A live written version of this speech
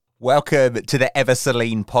Welcome to the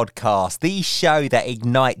Eversaline podcast, the show that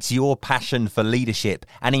ignites your passion for leadership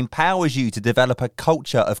and empowers you to develop a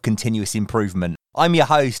culture of continuous improvement. I'm your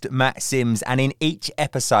host, Matt Sims, and in each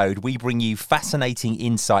episode, we bring you fascinating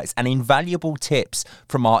insights and invaluable tips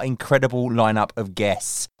from our incredible lineup of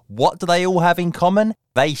guests. What do they all have in common?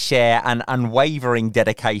 They share an unwavering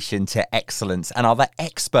dedication to excellence and are the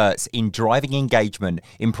experts in driving engagement,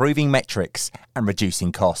 improving metrics, and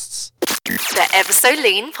reducing costs. The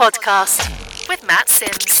Eversaline podcast with Matt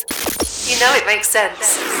Sims. You know it makes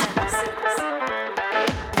sense.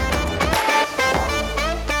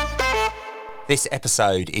 This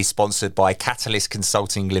episode is sponsored by Catalyst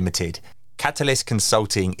Consulting Limited. Catalyst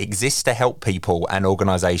Consulting exists to help people and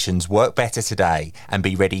organisations work better today and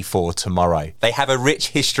be ready for tomorrow. They have a rich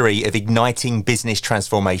history of igniting business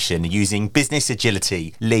transformation using business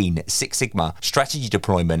agility, lean, Six Sigma, strategy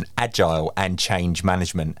deployment, agile and change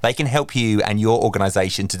management. They can help you and your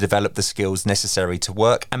organisation to develop the skills necessary to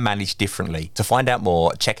work and manage differently. To find out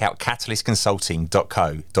more, check out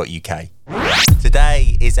catalystconsulting.co.uk.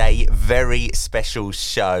 Today is a very special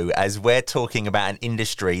show as we're talking about an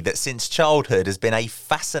industry that since childhood has been a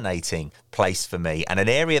fascinating place for me and an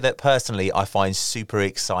area that personally I find super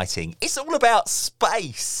exciting. It's all about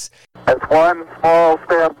space. It's one small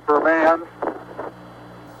step for man,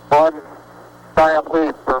 one giant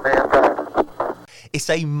leap for mankind. It's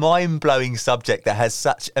a mind-blowing subject that has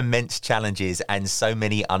such immense challenges and so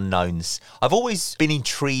many unknowns. I've always been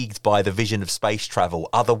intrigued by the vision of space travel,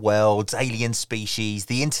 other worlds, alien species,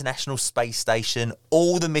 the International Space Station,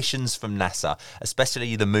 all the missions from NASA,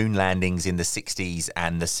 especially the moon landings in the 60s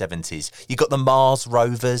and the 70s. You got the Mars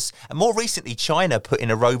rovers, and more recently China put in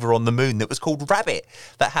a rover on the moon that was called Rabbit.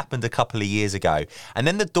 That happened a couple of years ago. And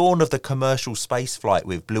then the dawn of the commercial space flight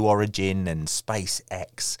with Blue Origin and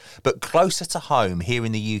SpaceX. But closer to home, here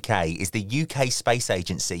in the UK, is the UK Space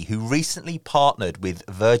Agency, who recently partnered with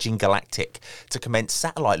Virgin Galactic to commence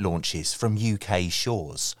satellite launches from UK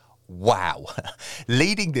shores. Wow.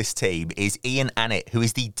 Leading this team is Ian Annett, who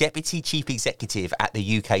is the Deputy Chief Executive at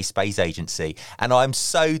the UK Space Agency. And I'm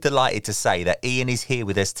so delighted to say that Ian is here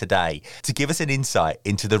with us today to give us an insight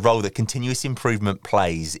into the role that continuous improvement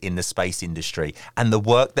plays in the space industry and the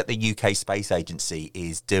work that the UK Space Agency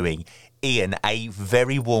is doing. Ian, a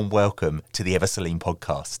very warm welcome to the Eversaline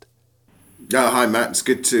podcast. Oh, hi Matt, it's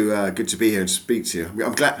good to be here and speak to you.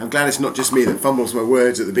 I'm glad it's not just me that fumbles my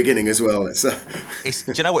words at the beginning as well. Do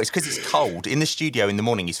you know what? It's because it's cold in the studio in the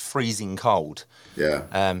morning. It's freezing cold.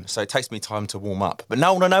 Yeah. So it takes me time to warm up, but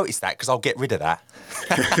no one will notice that because I'll get rid of that.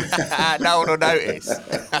 No one will notice.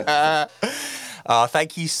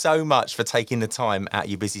 Thank you so much for taking the time out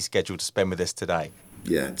of your busy schedule to spend with us today.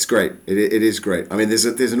 Yeah, it's great. It is great. I mean, there's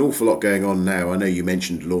an awful lot going on now. I know you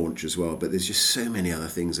mentioned launch as well, but there's just so many other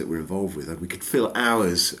things that we're involved with. We could fill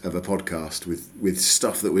hours of a podcast with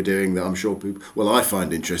stuff that we're doing that I'm sure people, well, I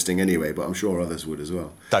find interesting anyway, but I'm sure others would as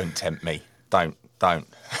well. Don't tempt me. Don't.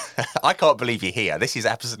 I can't believe you're here. This is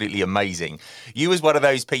absolutely amazing. You was one of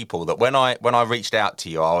those people that when I reached out to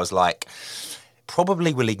you, I was like,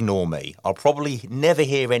 probably will ignore me. I'll probably never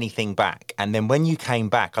hear anything back. And then when you came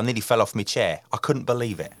back, I nearly fell off my chair. I couldn't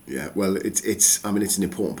believe it. Yeah, well, it's an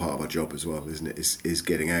important part of our job as well, isn't it? Is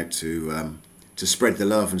getting out to spread the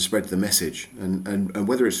love and spread the message. And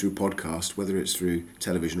whether it's through podcast, whether it's through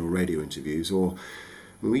television or radio interviews, or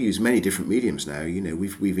we use many different mediums now. You know,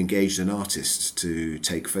 we've engaged an artist to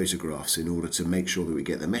take photographs in order to make sure that we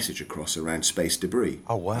get the message across around space debris.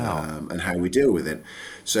 Oh, wow. And how we deal with it.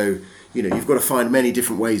 So, you know, you've got to find many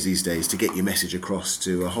different ways these days to get your message across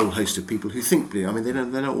to a whole host of people who think, I mean, they're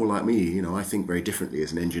not all like me. You know, I think very differently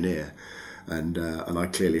as an engineer. And I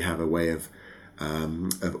clearly have a way of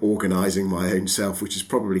organising my own self, which is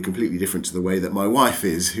probably completely different to the way that my wife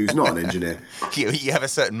is, who's not an engineer. You have a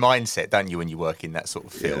certain mindset, don't you, when you work in that sort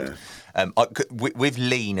of field? Yeah. With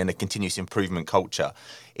lean and a continuous improvement culture,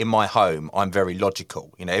 in my home, I'm very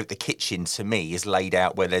logical. You know, the kitchen to me is laid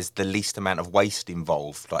out where there's the least amount of waste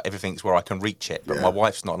involved. Like everything's where I can reach it. But my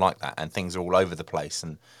wife's not like that, and things are all over the place.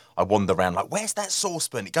 And I wander around like, where's that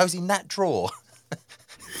saucepan? It goes in that drawer.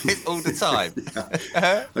 All the time.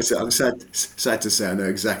 I'm sad to say I know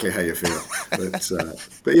exactly how you feel,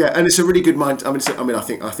 but yeah, and it's a really good mind.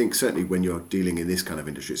 I think certainly when you're dealing in this kind of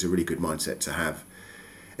industry, it's a really good mindset to have.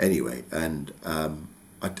 Anyway, and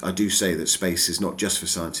I do say that space is not just for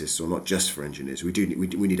scientists or not just for engineers. We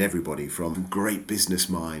need everybody from great business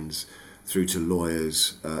minds through to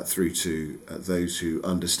lawyers, through to those who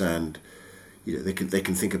understand. You know, they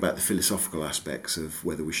can think about the philosophical aspects of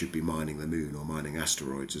whether we should be mining the moon or mining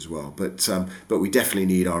asteroids as well. But we definitely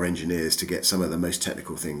need our engineers to get some of the most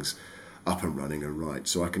technical things up and running and right.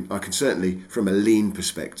 So I can certainly, from a lean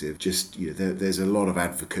perspective, just there's a lot of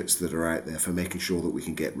advocates that are out there for making sure that we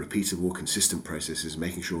can get repeatable, consistent processes,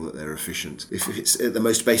 making sure that they're efficient. If it's at the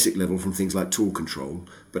most basic level from things like tool control,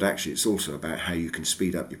 but actually it's also about how you can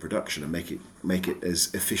speed up your production and make it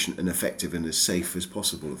as efficient and effective and as safe as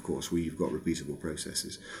possible, of course, where you've got repeatable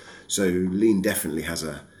processes. So lean definitely has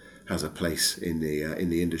a place in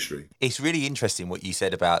the industry. It's really interesting what you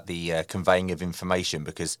said about the conveying of information,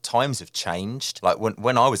 because times have changed. Like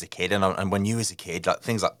when I was a kid and when you was a kid, like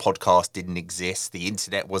things like podcasts didn't exist, the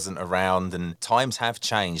internet wasn't around, and times have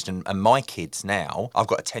changed. And my kids now, I've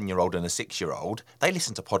got a 10-year-old and a 6-year-old, they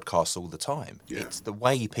listen to podcasts all the time. Yeah. It's the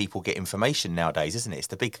way people get information nowadays, isn't it? It's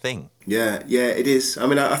the big thing. Yeah, it is. I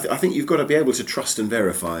mean, I think you've got to be able to trust and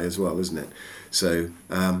verify as well, isn't it? So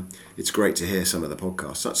it's great to hear some of the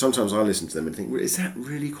podcasts. Sometimes I listen to them and think, well, is that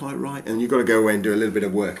really quite right? And you've got to go away and do a little bit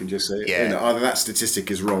of work and just say, either that statistic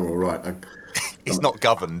is wrong or right. It's not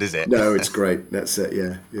governed, is it? No, it's great. That's it,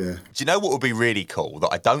 yeah. Do you know what would be really cool that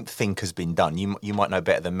I don't think has been done? You might know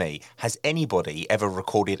better than me. Has anybody ever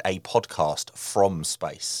recorded a podcast from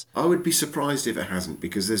space? I would be surprised if it hasn't,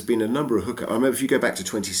 because there's been a number of hookups. I remember if you go back to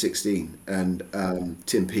 2016 and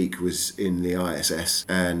Tim Peake was in the ISS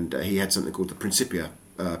and he had something called the Principia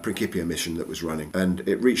mission that was running, and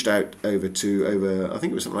it reached out over I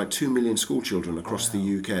think it was something like 2 million school children across the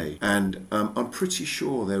UK, and I'm pretty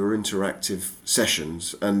sure there were interactive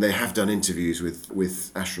sessions, and they have done interviews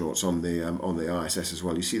with astronauts on the ISS as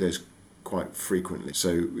well. You see those quite frequently.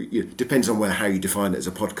 So it depends on how you define it as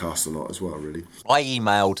a podcast or not as well, really. I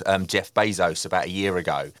emailed Jeff Bezos about a year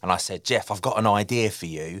ago and I said, Jeff, I've got an idea for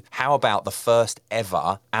you. How about the first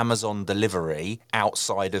ever Amazon delivery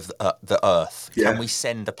outside of the Earth? Can we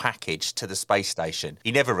send a package to the space station?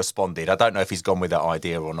 He never responded. I don't know if he's gone with that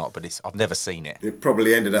idea or not, but I've never seen it. It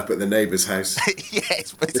probably ended up at the neighbour's house.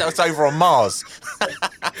 Yes, it's over on Mars.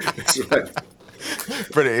 That's right.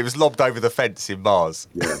 Brilliant. It was lobbed over the fence in Mars.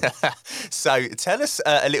 Yeah. So tell us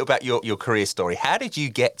a little about your career story. How did you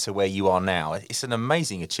get to where you are now? It's an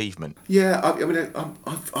amazing achievement. Yeah, I mean,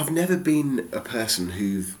 I've never been a person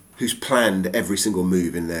who's planned every single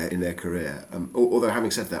move in their career. Although having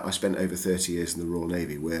said that, I spent over 30 years in the Royal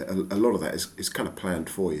Navy, where a lot of that is kind of planned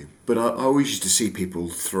for you. But I always used to see people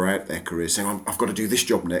throughout their career saying, I've got to do this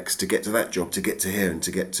job next to get to that job, to get to here, and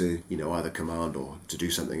to get to either command or to do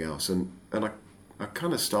something else. And I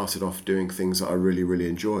kind of started off doing things that I really, really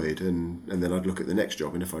enjoyed, and then I'd look at the next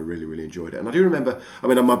job, and if I really, really enjoyed it. And I do remember,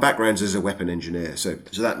 my background's as a weapon engineer, so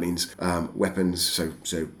that means weapons,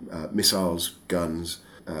 so missiles, guns,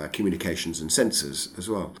 communications and sensors as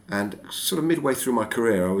well. And sort of midway through my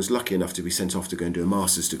career, I was lucky enough to be sent off to go and do a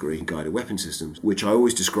master's degree in guided weapon systems, which I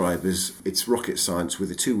always describe as it's rocket science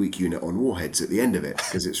with a 2-week unit on warheads at the end of it,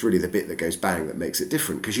 because it's really the bit that goes bang that makes it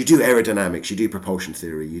different. Because you do aerodynamics, you do propulsion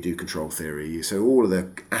theory, you do control theory, so all of the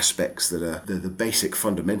aspects that are the basic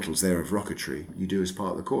fundamentals there of rocketry, you do as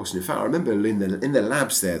part of the course. And in fact, I remember in the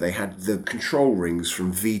labs there, they had the control rings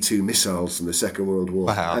from V2 missiles from the Second World War.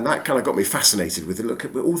 Wow. And that kind of got me fascinated with the look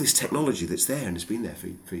at all this technology that's there and has been there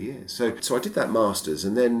for years. So I did that master's,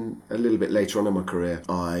 and then a little bit later on in my career,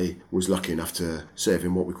 I was lucky enough to serve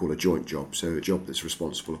in what we call a joint job, so a job that's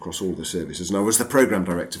responsible across all the services. And I was the program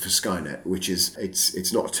director for Skynet, which is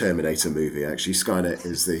it's not a Terminator movie actually. Skynet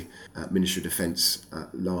is the Ministry of Defence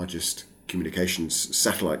largest communications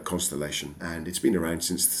satellite constellation, and it's been around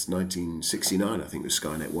since 1969. I think it was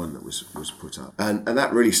Skynet 1 that was put up, and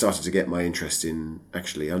that really started to get my interest in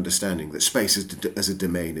actually understanding that space as a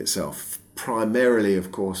domain itself, primarily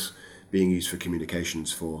of course being used for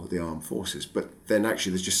communications for the armed forces, but then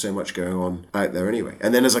actually there's just so much going on out there anyway.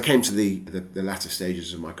 And then as I came to the latter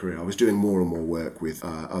stages of my career, I was doing more and more work with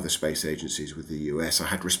other space agencies with the US. I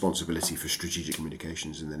had responsibility for strategic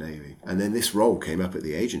communications in the Navy. And then this role came up at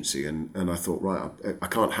the agency, and I thought, right, I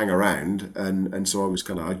can't hang around, and so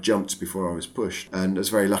I jumped before I was pushed, and I was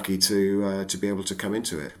very lucky to be able to come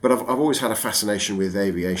into it. But I've always had a fascination with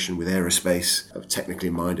aviation, with aerospace. I'm technically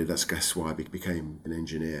minded, that's why I became an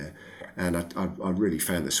engineer. And I really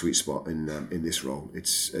found the sweet spot in this role.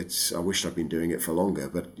 I wish I'd been doing it for longer,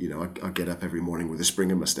 but I get up every morning with a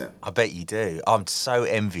spring in my step. I bet you do. I'm so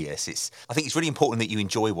envious. I think it's really important that you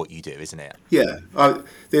enjoy what you do, isn't it? Yeah,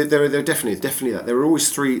 there are definitely that.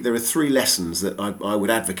 There are three lessons that I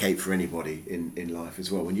would advocate for anybody in life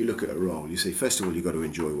as well. When you look at a role, you say first of all you've got to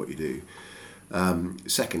enjoy what you do.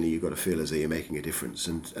 Secondly, you've got to feel as though you're making a difference.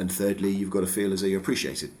 And thirdly, you've got to feel as though you're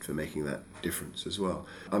appreciated for making that difference as well.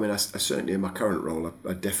 I mean, I certainly in my current role,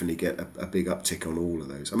 I definitely get a big uptick on all of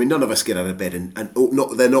those. I mean, none of us get out of bed and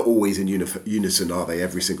they're not always in unison, are they,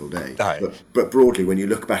 every single day? No. But broadly, when you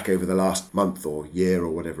look back over the last month or year or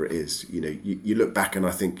whatever it is, you look back and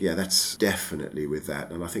I think, yeah, that's definitely with that.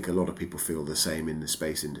 And I think a lot of people feel the same in the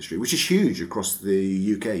space industry, which is huge across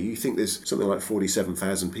the UK. You think there's something like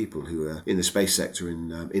 47,000 people who are in the space sector in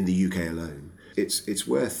the UK alone. It's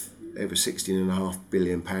worth over £16.5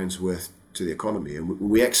 billion worth to the economy, and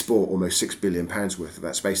we export almost £6 billion worth of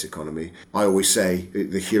that space economy. I always say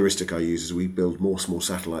the heuristic I use is we build more small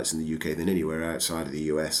satellites in the UK than anywhere outside of the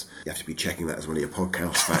US. You have to be checking that as one of your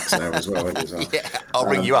podcast facts now as well. Yeah, I'll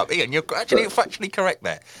bring you up, Ian. You're actually factually correct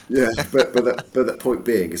there. Yeah, but the point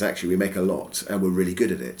being is actually we make a lot and we're really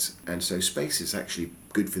good at it, and so space is actually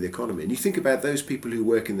good for the economy. And you think about those people who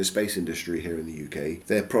work in the space industry here in the UK,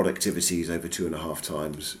 their productivity is over 2.5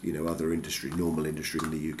 times, other normal industry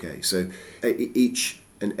in the UK. So each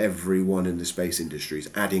and every one in the space industry is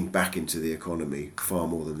adding back into the economy far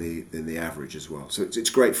more than the average as well. So it's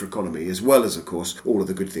great for economy, as well as, of course, all of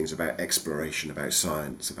the good things about exploration, about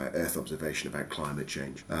science, about Earth observation, about climate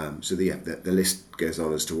change. The list goes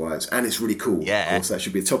on as to why it's really cool. Yeah. Of course, that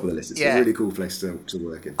should be the top of the list. It's a really cool place to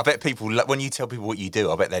work in. I bet people, when you tell people what you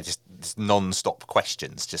do, I bet they're just non-stop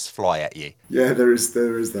questions just fly at you. Yeah, there is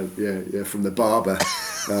that. Yeah, from the barber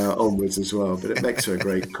onwards as well. But it makes for a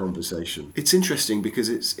great conversation. It's interesting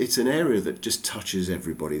because it's an area that just touches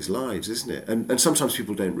everybody's lives, isn't it? And sometimes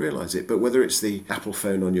people don't realise it. But whether it's the Apple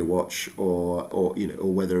phone on your watch, or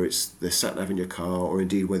whether it's the sat nav in your car, or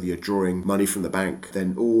indeed whether you're drawing money from the bank,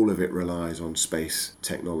 then all of it relies on space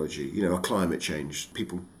technology. A climate change.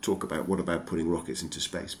 People talk about what about putting rockets into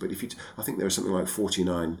space, but I think there are something like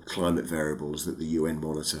 49 climate variables that the UN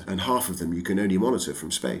monitor, and half of them you can only monitor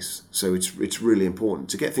from space. So it's really important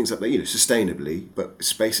to get things up there, sustainably. But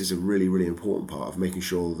space is a really, really important part of making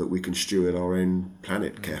sure that we can steward our own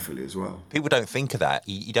planet carefully as well. People don't think of that.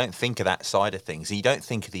 You don't think of that side of things. And you don't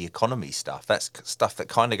think of the economy stuff. That's stuff that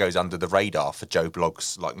kind of goes under the radar for Joe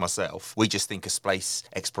Blogs like myself. We just think of space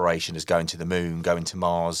exploration as going to the moon, going to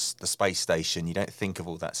Mars, the space station. You don't think of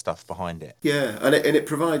all that stuff behind it. Yeah, and it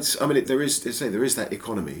provides. I mean, there is that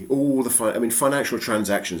economy. All the financial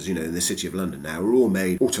transactions, in the City of London now are all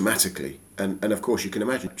made automatically. And of course, you can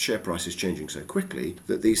imagine share prices changing so quickly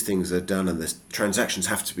that these things are done, and the transactions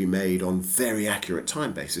have to be made on very accurate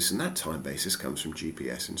time basis, and that time basis comes from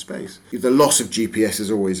GPS in space. The loss of GPS is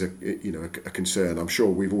always a concern. I'm sure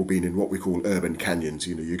we've all been in what we call urban canyons.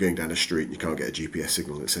 You're going down a street and you can't get a GPS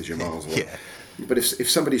signal that says you're miles away. Yeah. But if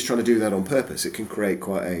somebody's trying to do that on purpose, it can create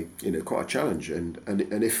quite a challenge. And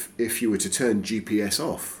if you were to turn GPS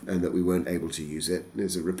off and that we weren't able to use it,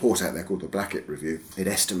 there's a report out there called the Blackett Review. It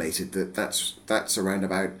estimated that that's around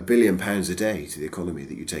about £1 billion a day to the economy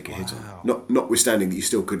that you take a hit on. Notwithstanding that you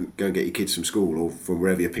still couldn't go and get your kids from school or from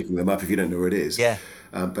wherever you're picking them up if you don't know where it is. Yeah.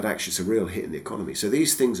 But actually, it's a real hit in the economy. So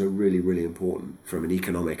these things are really, really important from an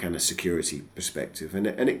economic and a security perspective. And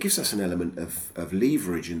it gives us an element of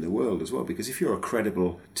leverage in the world as well, because if you're a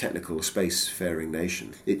credible technical spacefaring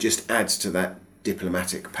nation, it just adds to that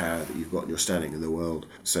diplomatic power that you've got in your standing in the world.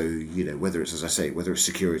 So, whether it's, as I say, whether it's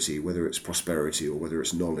security, whether it's prosperity, or whether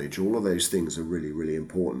it's knowledge, all of those things are really, really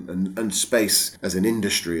important. And space as an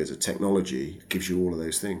industry, as a technology, gives you all of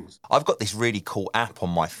those things. I've got this really cool app on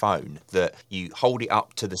my phone that you hold it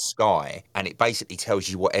up to the sky and it basically tells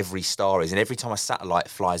you what every star is. And every time a satellite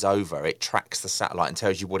flies over, it tracks the satellite and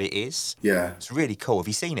tells you what it is. Yeah. It's really cool. Have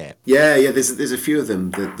you seen it? Yeah. There's a few of them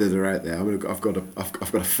that are out there. I mean, I've got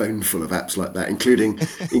a phone full of apps like that,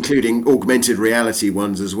 including augmented reality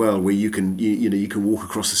ones as well, where you can walk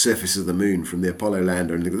across the surface of the moon from the Apollo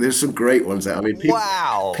lander, and there's some great ones there. I mean,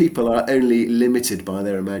 people are only limited by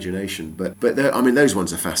their imagination, but those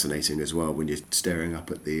ones are fascinating as well when you're staring up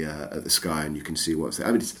at the sky and you can see what's there.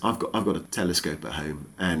 I mean, I've got a telescope at home,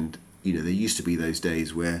 and there used to be those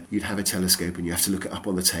days where you'd have a telescope and you have to look it up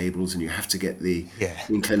on the tables and you have to get the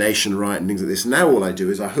inclination right and things like this. Now all I do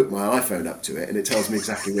is I hook my iPhone up to it and it tells me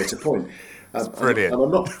exactly where to point. Brilliant.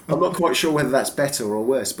 And I'm not quite sure whether that's better or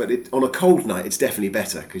worse, but on a cold night it's definitely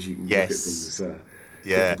better because you can look at things.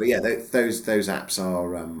 Yeah. But those apps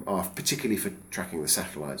are particularly for tracking the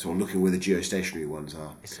satellites or looking where the geostationary ones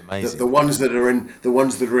are. It's amazing. The ones that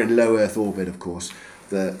are in low Earth orbit, of course.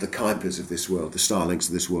 the Kuipers of this world, the Starlinks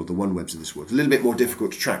of this world, the OneWebs of this world. A little bit more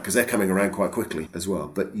difficult to track because they're coming around quite quickly as well.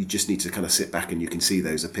 But you just need to kind of sit back and you can see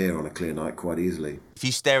those appear on a clear night quite easily. If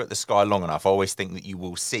you stare at the sky long enough, I always think that you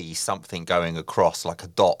will see something going across, like a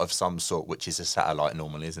dot of some sort, which is a satellite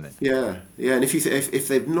normally, isn't it? Yeah. And if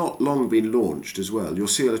they've not long been launched as well, you'll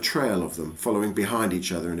see a trail of them following behind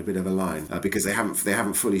each other in a bit of a line because they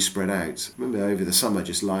haven't fully spread out. I remember over the summer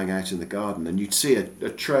just lying out in the garden, and you'd see a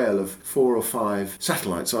trail of 4 or 5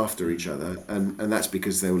 satellites after each other, and that's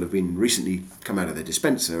because they will have been recently come out of their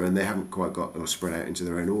dispenser and they haven't quite got or spread out into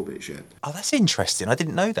their own orbits yet. Oh, that's interesting. I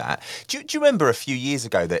didn't know that. Do you remember a few years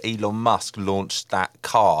ago that Elon Musk launched that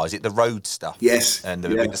car? Is it the Roadster? Yes. And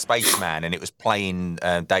with the spaceman, and it was playing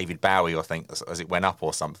David Bowie, I think, as it went up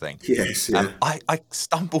or something. Yes, yeah. I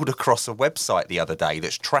stumbled across a website the other day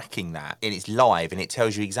that's tracking that, and it's live, and it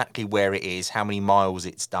tells you exactly where it is, how many miles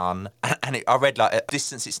it's done, and I read like a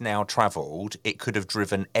distance it's now travelled, it could have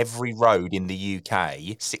driven every road in the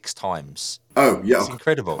UK 6 times. Oh, yeah. It's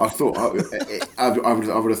incredible. I thought I would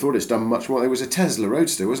have thought it's done much more. There was a Tesla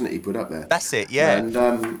Roadster, wasn't it, he put up there? That's it, yeah. And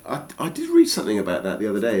I did read something about that the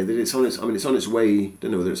other day, that it's on its way,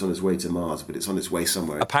 don't know whether it's on its way to Mars, but it's on its way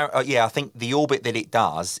somewhere. Apparently, I think the orbit that it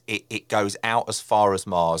does, it goes out as far as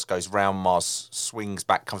Mars, goes round Mars, swings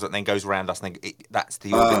back, comes up, and then goes around us, and then that's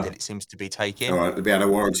the orbit that it seems to be taking. All right, it'll be out of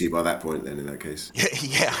warranty by that point then, in that case.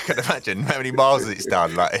 Yeah, I can imagine how many miles it's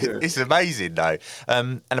done. Like, It's amazing, though.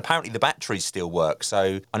 And apparently the batteries still work,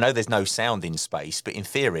 so I know there's no sound in space, but in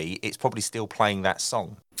theory, it's probably still playing that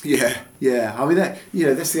song. Yeah. I mean,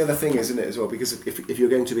 that's the other thing, isn't it, as well? Because if you're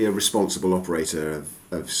going to be a responsible operator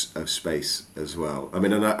of space as well, I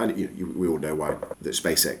mean, we all know why that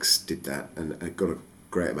SpaceX did that and got a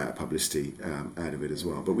great amount of publicity out of it as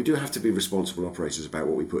well. But we do have to be responsible operators about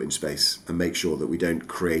what we put in space and make sure that we don't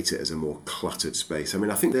create it as a more cluttered space. I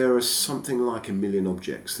mean, I think there are something like 1 million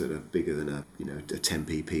objects that are bigger than a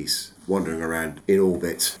 10p piece wandering around in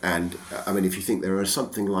orbit. And I mean, if you think there are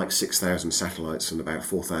something like 6,000 satellites and about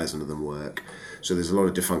 4,000 of them work, so there's a lot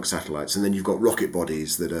of defunct satellites, and then you've got rocket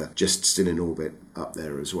bodies that are just still in orbit up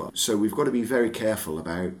there as well. So we've got to be very careful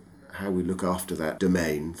about how we look after that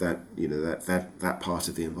domain, that part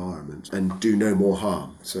of the environment, and do no more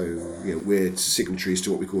harm. So we're signatories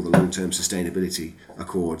to what we call the Long-Term Sustainability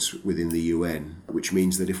Accords within the UN, which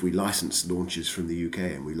means that if we license launches from the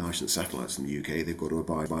UK and we license satellites from the UK, they've got to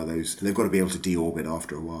abide by those, and they've got to be able to deorbit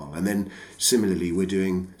after a while. And then similarly, we're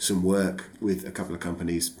doing some work with a couple of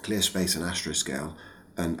companies, ClearSpace and Astroscale,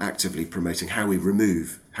 and actively promoting how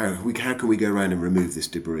can we go around and remove this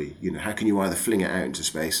debris? How can you either fling it out into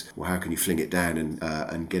space, or how can you fling it down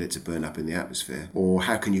and get it to burn up in the atmosphere? Or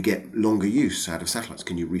how can you get longer use out of satellites?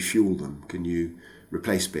 Can you refuel them? Can you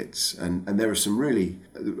replace bits? And there are some really,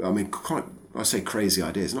 I mean, I say crazy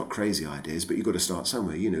ideas, not crazy ideas, but you've got to start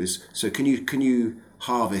somewhere. So can you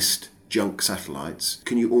harvest junk satellites?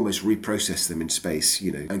 Can you almost reprocess them in space,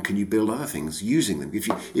 and can you build other things using them?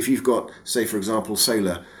 If you've got, say, for example,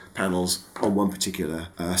 solar panels on one particular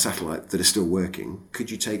satellite that are still working,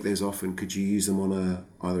 could you take those off and could you use them on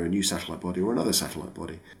either a new satellite body or another satellite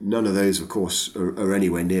body? None of those, of course, are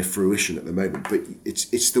anywhere near fruition at the moment, but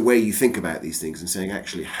it's the way you think about these things and saying,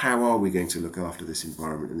 actually, how are we going to look after this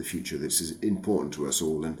environment in the future that's as important to us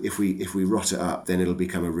all? And if we rot it up, then it'll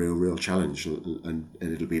become a real challenge, and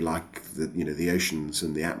it'll be like the oceans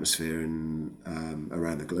and the atmosphere and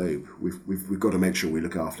around the globe. We've got to make sure we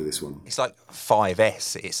look after this one. It's like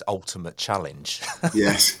 5S, it's ultimate challenge.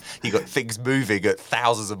 Yes. You've got things moving at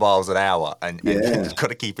thousands of miles an hour, and you've got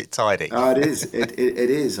to keep it tidy. It is. It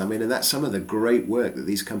is. I mean, and that's some of the great work that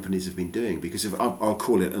these companies have been doing, because I'll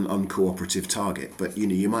call it an uncooperative target, but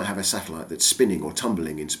you might have a satellite that's spinning or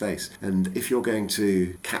tumbling in space, and if you're going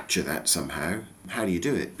to capture that somehow, how do you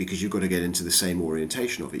do it? Because you've got to get into the same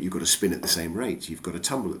orientation of it. You've got to spin at the same rate. You've got to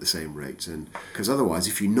tumble at the same rate, and because otherwise,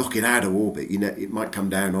 if you knock it out of orbit, it might come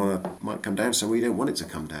down somewhere you don't want it to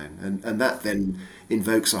come down, and that then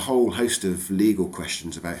invokes a whole host of legal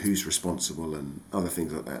questions about who's responsible and other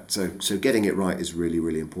things like that. So getting it right is really,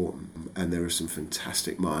 really important. And there are some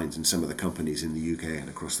fantastic minds and some of the companies in the UK and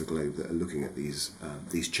across the globe that are looking at these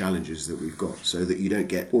challenges that we've got, so that you don't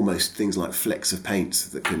get almost things like flecks of paint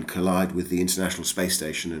that can collide with the International Space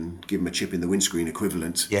Station and give them a chip in the windscreen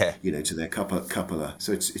equivalent, to their cupola.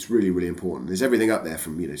 So it's really, really important. There's everything up there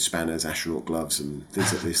from spanners, astronaut gloves, and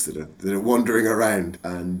things like this that are wandering around,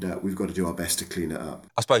 and we've got to do our best to clean it up.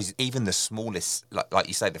 I suppose even the smallest, like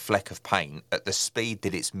you say, the fleck of paint, at the speed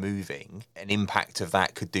that it's moving, an impact of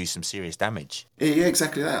that could do some serious damage. Yeah,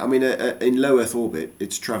 exactly that. I mean, in low Earth orbit,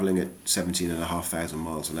 it's travelling at 17,500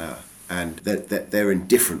 miles an hour. and they're in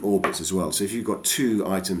different orbits as well. So if you've got two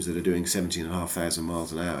items that are doing 17,500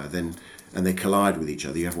 miles an hour, then and they collide with each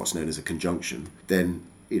other, you have what's known as a conjunction. Then,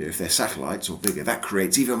 if they're satellites or bigger, that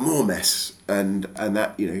creates even more mess, and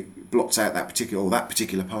that blocks out that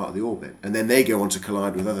particular part of the orbit, and then they go on to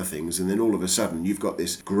collide with other things, and then all of a sudden you've got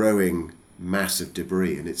this growing mass of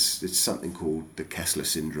debris, and it's something called the Kessler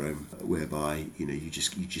syndrome, whereby you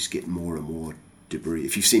just get more and more debris.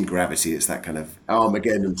 If you've seen Gravity, it's that kind of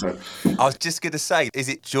Armageddon type. I was just going to say, is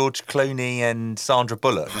it George Clooney and Sandra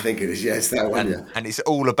Bullock? I think it is, yeah, it's that one, yeah. And it's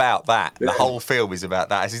all about that. Yeah. The whole film is about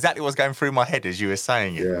that. It's exactly what's going through my head as you were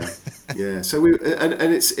saying it. Yeah, yeah. So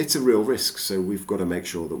it's a real risk. So we've got to make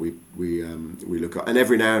sure that we look at, and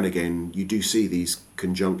every now and again you do see these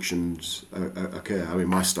conjunctions occur. I mean,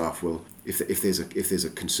 my staff will, if there's a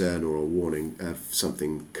concern or a warning of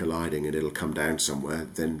something colliding and it'll come down somewhere,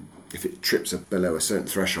 then if it trips below a certain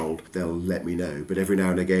threshold, they'll let me know. But every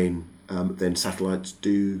now and again, then satellites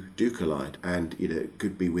do collide, and it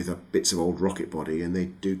could be with bits of old rocket body, and they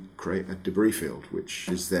do create a debris field, which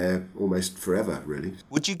is there almost forever, really.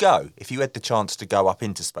 Would you go if you had the chance to go up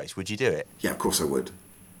into space? Would you do it? Yeah, of course I would.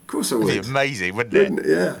 Of course I would. It'd be amazing, wouldn't it?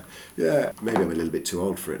 Yeah. Maybe I'm a little bit too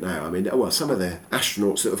old for it now. I mean, some of the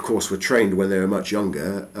astronauts that, of course, were trained when they were much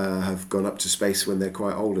younger have gone up to space when they're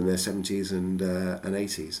quite old, in their 70s and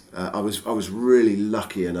 80s. I was really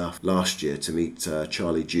lucky enough last year to meet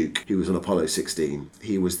Charlie Duke. He was on Apollo 16.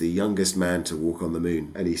 He was the youngest man to walk on the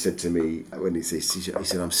moon, and he said to me when he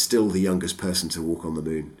said, "I'm still the youngest person to walk on the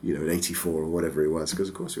moon." At 84 or whatever it was, because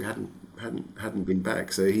of course we hadn't been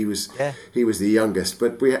back. So he was the youngest,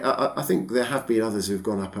 but I think there have been others who've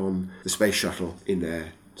gone up on the space shuttle in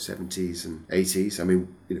their 70s and 80s. I mean,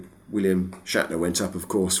 William Shatner went up, of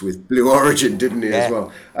course, with Blue Origin, didn't he, as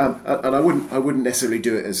well? And I wouldn't necessarily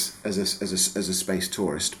do it as a space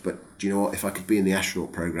tourist, but do you know what? If I could be in the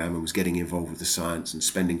astronaut program and was getting involved with the science and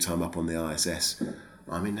spending time up on the ISS,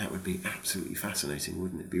 I mean, that would be absolutely fascinating,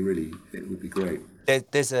 wouldn't it? It would be great.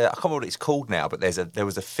 There's I can't remember what it's called now, but there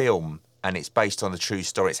was a film, and it's based on a true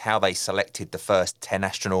story. It's how they selected the first 10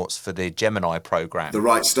 astronauts for the Gemini program. The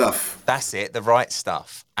Right Stuff. That's it, The Right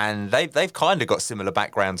Stuff. And they've kind of got similar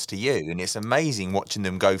backgrounds to you, and it's amazing watching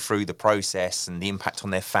them go through the process and the impact on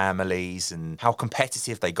their families and how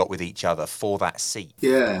competitive they got with each other for that seat.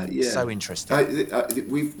 Yeah. So interesting.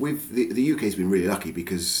 The UK has been really lucky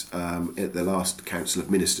because at the last Council of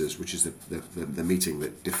Ministers, which is the meeting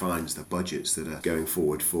that defines the budgets that are going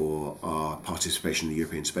forward for our participation in the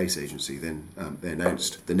European Space Agency, then they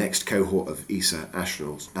announced the next cohort of ESA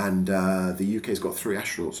astronauts, and the UK's got 3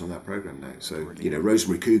 astronauts on that programme now. So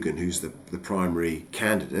Rosemary Coogan, who's the primary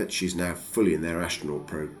candidate, she's now fully in their astronaut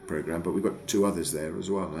programme, but we've got 2 others there as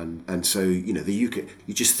well, and so the UK,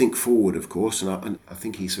 you just think forward, of course, and I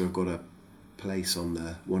think ESA have got a place on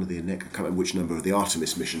one of the next, I can't remember which number of the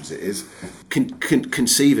Artemis missions it is.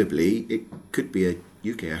 Conceivably, it could be a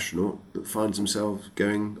UK astronaut that finds themselves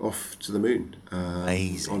going off to the moon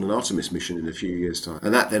on an Artemis mission in a few years' time.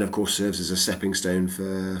 And that then, of course, serves as a stepping stone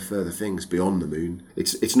for further things beyond the moon.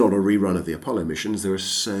 It's not a rerun of the Apollo missions. There are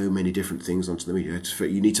so many different things onto the moon.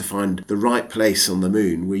 You need to find the right place on the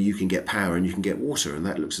moon where you can get power and you can get water, and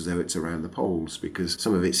that looks as though it's around the poles, because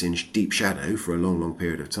some of it's in deep shadow for a long, long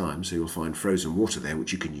period of time, so you'll find frozen water there,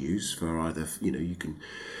 which you can use for either, you can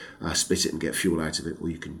split it and get fuel out of it, or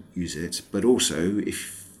you can use it. But also,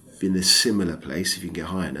 if in this similar place, if you can get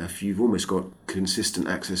high enough, you've almost got consistent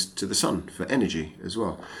access to the sun for energy as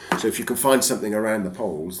well. So if you can find something around the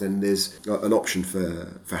poles, then there's an option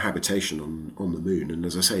for habitation on the moon. And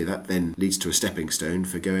as I say, that then leads to a stepping stone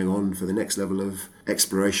for going on for the next level of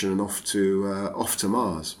exploration and off to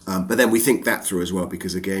Mars. But then we think that through as well,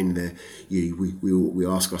 because again, we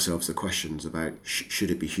ask ourselves the questions about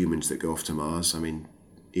should it be humans that go off to Mars? I mean,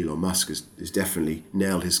 Elon Musk has definitely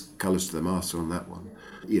nailed his colours to the mast on that one.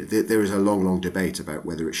 There is a long, long debate about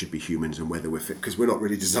whether it should be humans and whether we're fit, because we're not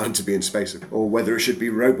really designed to be in space, or whether it should be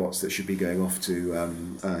robots that should be going off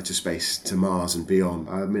to space, to Mars and beyond.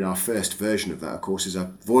 I mean, our first version of that, of course, is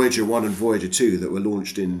a Voyager 1 and Voyager 2 that were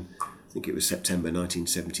launched in, I think it was September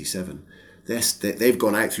 1977. They've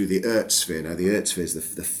gone out through the Earth sphere. Now, the Earth sphere is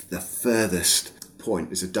the furthest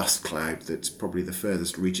point, is a dust cloud that's probably the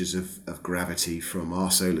furthest reaches of gravity from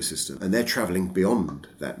our solar system, and they're travelling beyond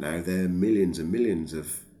that now. They're millions and millions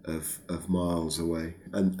of miles away,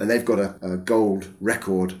 and they've got a gold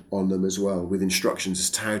record on them as well, with instructions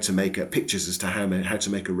as to how to make pictures as to how to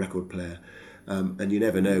make a record player. And you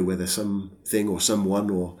never know whether something or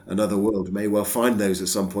someone or another world may well find those at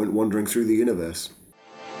some point wandering through the universe.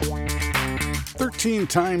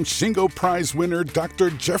 13-time Shingo Prize winner Dr.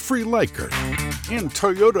 Jeffrey Leiker and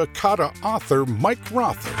Toyota Kata author Mike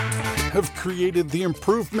Rother have created the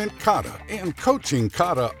Improvement Kata and Coaching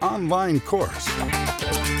Kata online course.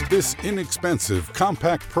 This inexpensive,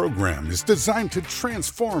 compact program is designed to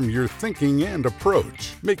transform your thinking and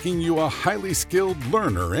approach, making you a highly skilled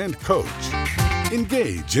learner and coach.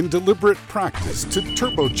 Engage in deliberate practice to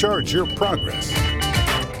turbocharge your progress.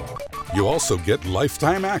 You also get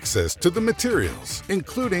lifetime access to the materials,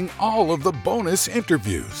 including all of the bonus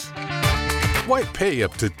interviews. Why pay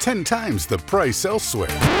up to 10 times the price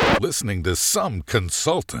elsewhere, listening to some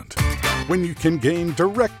consultant, when you can gain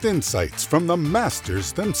direct insights from the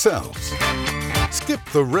masters themselves? Skip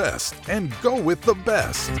the rest and go with the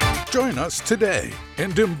best. Join us today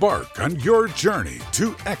and embark on your journey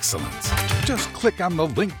to excellence. Just click on the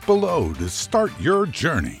link below to start your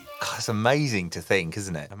journey. God, it's amazing to think,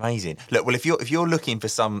 isn't it? Amazing. Look, well, if you're looking for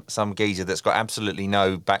some geezer that's got absolutely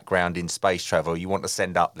no background in space travel, you want to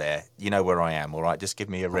send up there, you know where I am, all right? Just give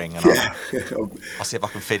me a ring and I'll see if I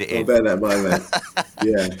can fit it in. I'll bear that in mind, mate.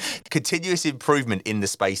 Yeah. Continuous improvement in the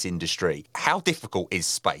space industry. How difficult is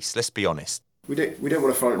space? Let's be honest. We don't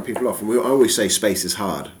want to frighten people off, and I always say space is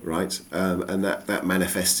hard, right? And that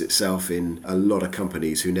manifests itself in a lot of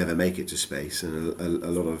companies who never make it to space, and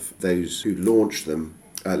a lot of those who launch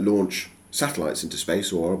satellites into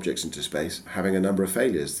space or objects into space having a number of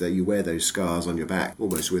failures. That you wear those scars on your back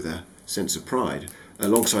almost with a sense of pride,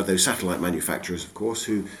 alongside those satellite manufacturers, of course,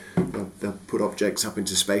 who they'll put objects up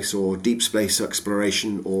into space or deep space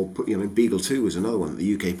exploration, or put, Beagle 2 was another one that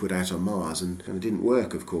the UK put out on Mars and it didn't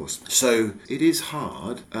work, of course. So it is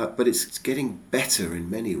hard, but it's getting better in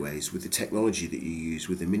many ways with the technology that you use,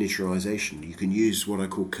 with the miniaturization. You can use what I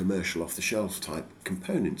call commercial off-the-shelf type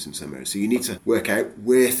components in some areas. So you need to work out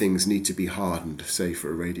where things need to be hardened, say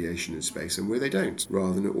for irradiation in space, and where they don't,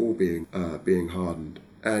 rather than it all being hardened.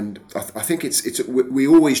 And I think we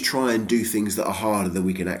always try and do things that are harder than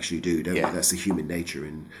we can actually do, don't we? That's the human nature.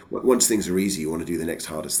 And once things are easy, you want to do the next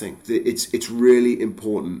hardest thing. It's really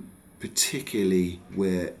important, particularly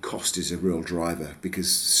where cost is a real driver,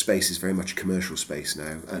 because space is very much commercial space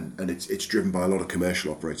now, and it's driven by a lot of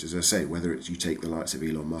commercial operators. As I say, whether it's you take the likes of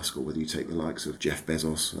Elon Musk, or whether you take the likes of Jeff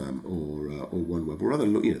Bezos, or OneWeb, or other,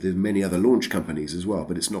 there's many other launch companies as well.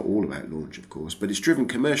 But it's not all about launch, of course. But it's driven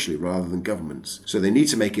commercially rather than governments. So they need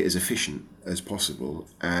to make it as efficient as possible,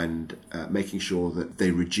 and making sure that they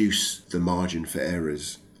reduce the margin for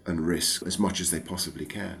errors and risk as much as they possibly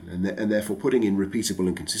can, and therefore putting in repeatable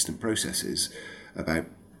and consistent processes about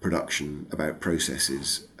production, about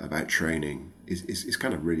processes, about training is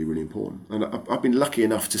kind of really, really important. And I've been lucky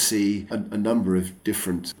enough to see a number of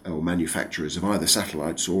different manufacturers of either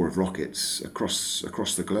satellites or of rockets across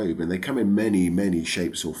the globe, and they come in many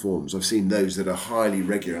shapes or forms. I've seen those that are highly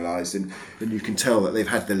regularized, and you can tell that they've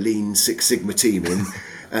had the Lean Six Sigma team in.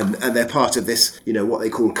 And they're part of this, what they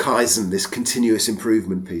call Kaizen, this continuous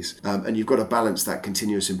improvement piece. And you've got to balance that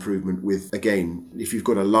continuous improvement with, again, if you've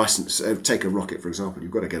got a license, take a rocket, for example,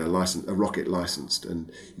 you've got to get a rocket licensed, and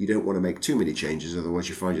you don't want to make too many changes, otherwise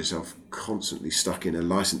you find yourself constantly stuck in a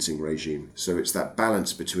licensing regime. So it's that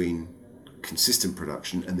balance between consistent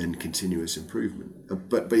production and then continuous improvement.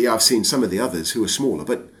 But yeah, I've seen some of the others who are smaller,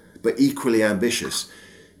 but equally ambitious.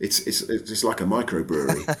 It's like a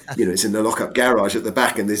microbrewery. It's in the lock-up garage at the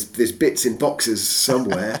back, and there's bits in boxes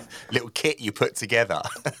somewhere. Little kit you put together.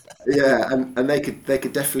 Yeah, and they could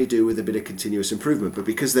definitely do with a bit of continuous improvement. But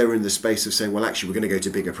because they're in the space of saying, well, actually, we're going to go to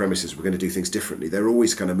bigger premises, we're going to do things differently, they're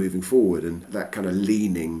always kind of moving forward, and that kind of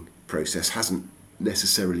leaning process hasn't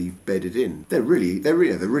necessarily bedded in.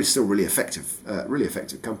 They're still really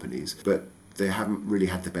effective companies, but they haven't really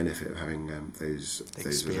had the benefit of having those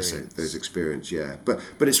experience. Yeah,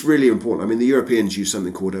 but it's really important. I mean, the Europeans use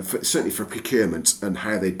something called certainly for procurement, and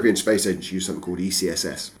how the European Space Agency use something called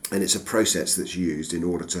ECSS, and it's a process that's used in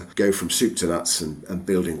order to go from soup to nuts and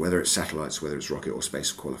building, whether it's satellites, whether it's rocket or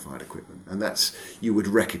space qualified equipment. And you would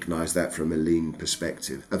recognise that from a lean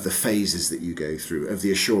perspective of the phases that you go through, of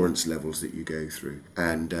the assurance levels that you go through,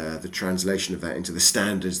 and the translation of that into the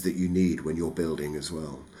standards that you need when you're building as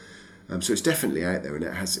well. So it's definitely out there, and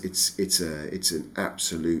it's an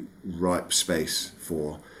absolute ripe space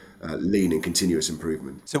for lean and continuous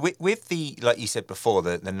improvement. So with the, like you said before,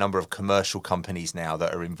 the number of commercial companies now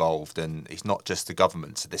that are involved, and it's not just the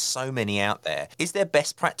government, so there's so many out there. Is there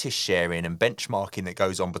best practice sharing and benchmarking that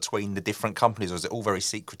goes on between the different companies, or is it all very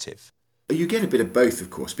secretive? You get a bit of both, of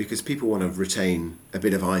course, because people want to retain a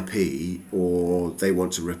bit of IP, or they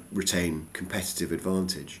want to retain competitive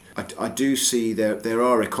advantage. I do see there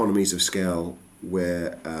are economies of scale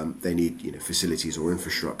where they need facilities or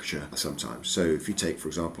infrastructure sometimes. So if you take, for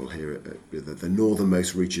example, here at the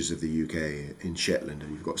northernmost reaches of the UK in Shetland,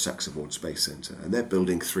 and you've got Saxaborg Space Centre, and they're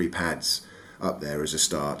building 3 pads up there as a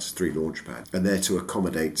start, 3 launch pads, and they're to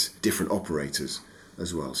accommodate different operators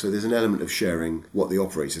as well. So there's an element of sharing what the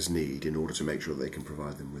operators need in order to make sure they can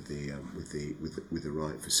provide them with the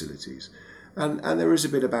right facilities. And there is a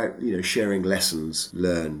bit about sharing lessons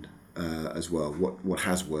learned as well. What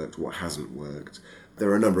has worked, what hasn't worked. There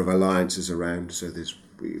are a number of alliances around. So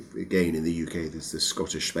again in the UK there's the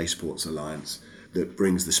Scottish Spaceports Alliance that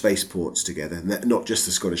brings the spaceports together, and not just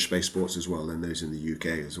the Scottish spaceports as well, and those in the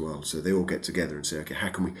UK as well. So they all get together and say, okay, how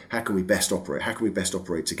can we best operate? How can we best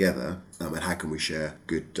operate together? And how can we share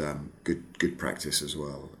good practice as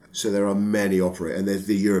well? So there are many operators, and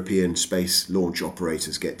the European space launch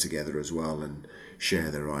operators get together as well and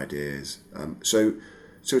share their ideas. So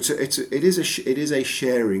it is a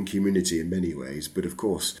sharing community in many ways, but of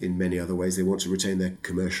course in many other ways they want to retain their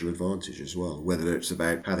commercial advantage as well. Whether it's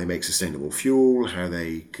about how they make sustainable fuel, how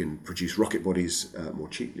they can produce rocket bodies more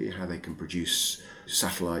cheaply, how they can produce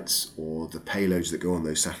satellites or the payloads that go on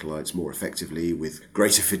those satellites more effectively with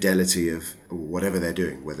greater fidelity of whatever they're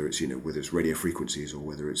doing, whether it's radio frequencies or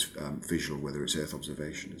whether it's visual, whether it's Earth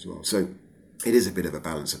observation as well. So it is a bit of a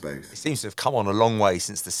balance of both. It seems to have come on a long way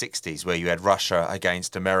since the 60s, where you had Russia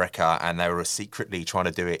against America and they were secretly trying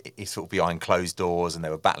to do it sort of behind closed doors and they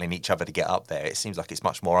were battling each other to get up there. It seems like it's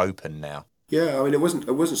much more open now. Yeah, I mean, it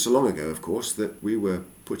wasn't so long ago, of course, that we were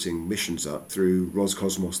putting missions up through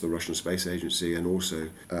Roscosmos, the Russian space agency, and also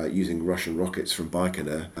using Russian rockets from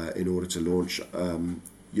Baikonur in order to launch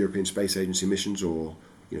European Space Agency missions or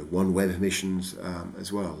OneWeb missions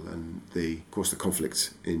as well. And of course the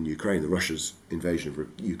conflict in Ukraine, the Russia's invasion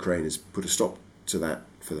of Ukraine, has put a stop to that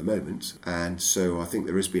for the moment. And so I think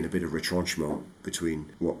there has been a bit of retrenchment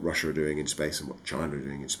between what Russia are doing in space and what China are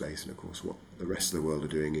doing in space, and of course what the rest of the world are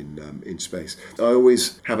doing in space. I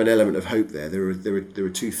always have an element of hope there. There are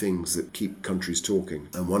 2 things that keep countries talking,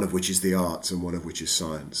 and one of which is the arts and one of which is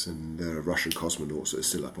science. And there are Russian cosmonauts that are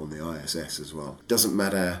still up on the ISS as well. Doesn't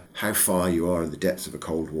matter how far you are in the depths of a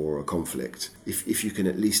Cold War or conflict, if you can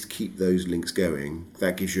at least keep those links going,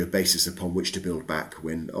 that gives you a basis upon which to build back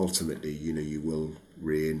when ultimately you will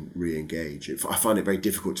re-engage. I find it very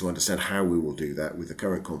difficult to understand how we will do that with the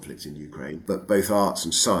current conflict in Ukraine, but both arts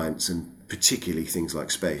and science, and particularly things like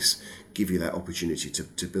space, give you that opportunity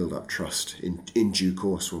to build up trust in due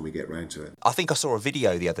course when we get round to it. I think I saw a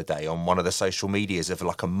video the other day on one of the social medias of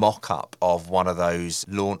like a mock-up of one of those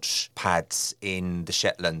launch pads in the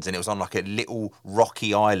Shetlands, and it was on like a little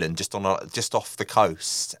rocky island just off the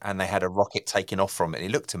coast, and they had a rocket taking off from it. It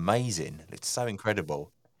looked amazing. It looked so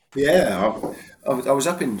incredible. Yeah, I was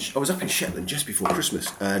up in Shetland just before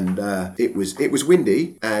Christmas, and it was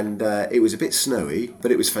windy and it was a bit snowy,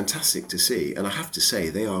 but it was fantastic to see. And I have to say,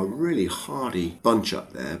 they are a really hardy bunch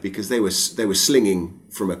up there, because they were slinging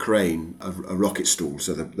from a crane a rocket stool,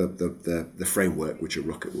 so the framework which a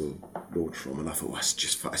rocket will launch from. And I thought,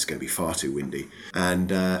 it's going to be far too windy,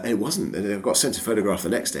 and it wasn't. And I got sent a photograph the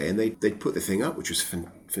next day, and they put the thing up, which was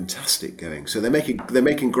fantastic going. So they're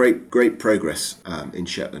making great progress in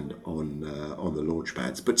Shetland on the launch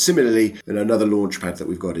pads. But similarly, another launch pad that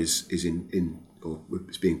we've got is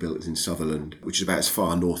it's being built is in Sutherland, which is about as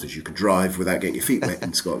far north as you can drive without getting your feet wet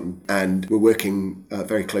in Scotland. And we're working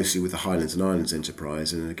very closely with the Highlands and Islands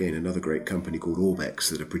Enterprise, and again another great company called Orbex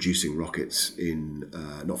that are producing rockets in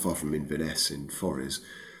not far from Inverness in Forres,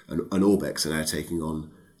 and Orbex are now taking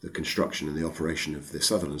on the construction and the operation of the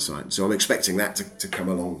Sutherland site. So I'm expecting that to come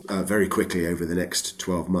along very quickly over the next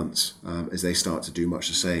 12 months as they start to do much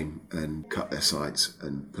the same and cut their sites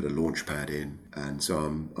and put a launch pad in. And so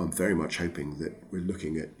I'm very much hoping that we're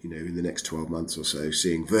looking at, in the next 12 months or so,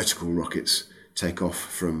 seeing vertical rockets take off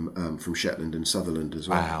from Shetland and Sutherland as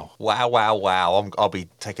well. Wow. I'll be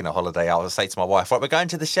taking a holiday out. I'll say to my wife, right, we're going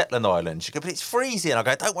to the Shetland Islands. She go, but it's freezing. I'll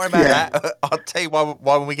go, don't worry about that. I'll tell you why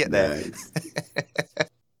when we get there.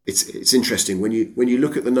 It's interesting when you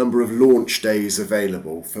look at the number of launch days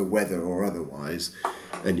available for weather or otherwise,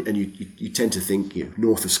 and you tend to think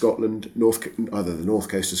north of Scotland, either the north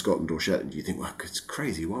coast of Scotland or Shetland. You think, well, it's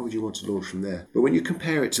crazy. Why would you want to launch from there? But when you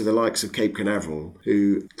compare it to the likes of Cape Canaveral,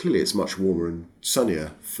 who clearly it's much warmer and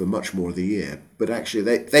sunnier for much more of the year, but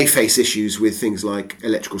actually they face issues with things like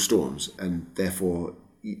electrical storms, and therefore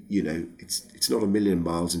it's not a million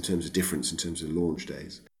miles in terms of difference in terms of launch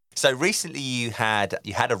days. So recently you had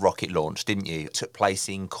a rocket launch, didn't you? It took place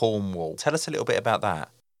in Cornwall. Tell us a little bit about that.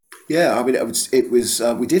 Yeah, I mean, it was.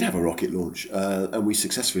 We did have a rocket launch, and we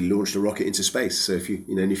successfully launched a rocket into space. So if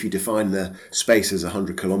if you define the space as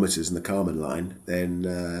 100 kilometres in the Kármán line, then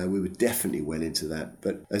we were definitely well into that.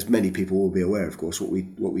 But as many people will be aware, of course, what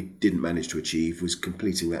we didn't manage to achieve was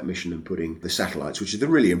completing that mission and putting the satellites, which is the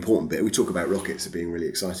really important bit. We talk about rockets as being really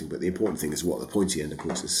exciting, but the important thing is what the pointy end, of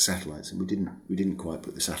course, is the satellites, and we didn't quite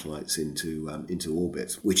put the satellites into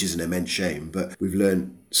orbit, which is an immense shame. But we've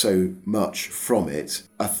learned so much from it.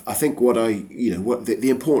 I think what the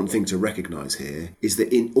important thing to recognise here is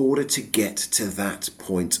that in order to get to that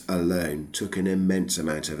point alone took an immense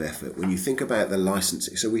amount of effort. When you think about the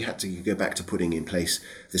licensing, so we had to go back to putting in place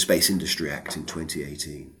the Space Industry Act in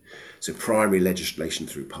 2018. So primary legislation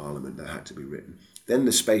through Parliament that had to be written. Then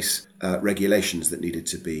the space regulations that needed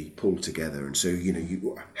to be pulled together. And so,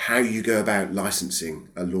 how you go about licensing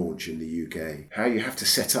a launch in the UK, how you have to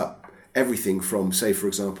set up everything from, say, for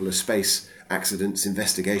example, a space accidents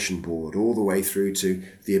investigation board, all the way through to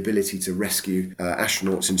the ability to rescue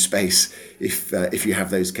astronauts in space if you have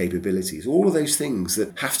those capabilities. All of those things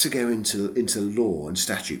that have to go into law and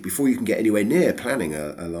statute before you can get anywhere near planning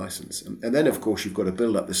a license. And then, of course, you've got to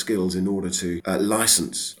build up the skills in order to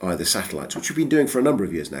license either satellites, which we've been doing for a number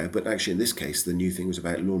of years now, but actually in this case, the new thing was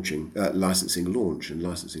about licensing launch and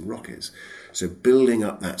licensing rockets. So building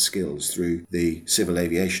up that skills through the Civil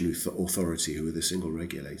Aviation Authority, who are the single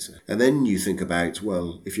regulator. And then you think about,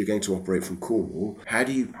 well, if you're going to operate from Cornwall, how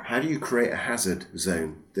do you create a hazard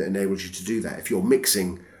zone that enables you to do that? If you're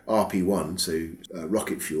mixing RP1, so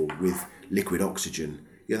rocket fuel, with liquid oxygen,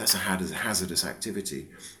 that's a hazardous activity.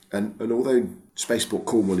 And although Spaceport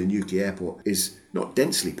Cornwall in Newquay Airport is not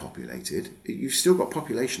densely populated, you've still got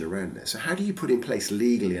population around there. So how do you put in place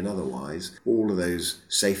legally and otherwise all of those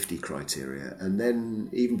safety criteria? And then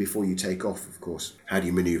even before you take off, of course, how do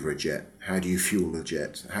you manoeuvre a jet? How do you fuel the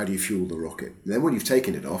jet? How do you fuel the rocket? And then when you've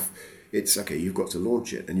taken it off, it's okay, you've got to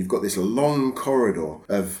launch it. And you've got this long corridor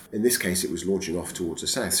of, in this case, it was launching off towards the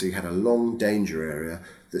south. So you had a long danger area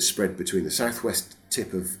that spread between the southwest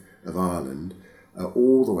tip of Ireland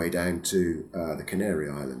all the way down to the Canary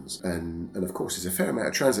Islands. And of course, there's a fair amount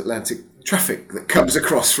of transatlantic traffic that comes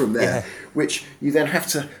across from there, which you then have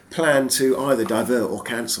to plan to either divert or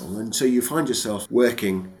cancel. And so you find yourself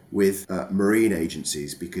working with marine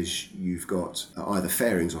agencies because you've got either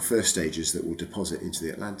fairings or first stages that will deposit into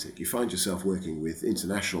the Atlantic. You find yourself working with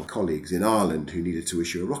international colleagues in Ireland who needed to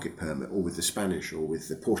issue a rocket permit, or with the Spanish, or with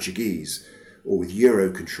the Portuguese, or with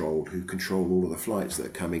Eurocontrol, who control all of the flights that are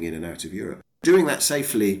coming in and out of Europe. Doing that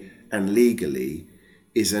safely and legally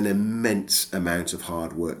is an immense amount of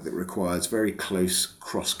hard work that requires very close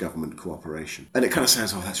cross-government cooperation. And it kind of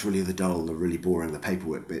sounds, that's really the dull, the really boring, the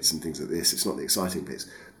paperwork bits and things like this. It's not the exciting bits.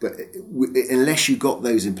 But unless you got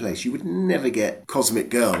those in place, you would never get Cosmic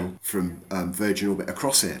Girl from Virgin Orbit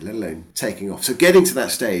across here, let alone taking off. So getting to that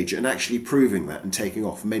stage and actually proving that and taking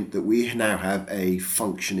off meant that we now have a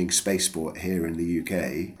functioning spaceport here in the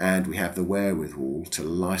UK, and we have the wherewithal to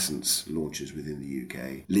license launches within the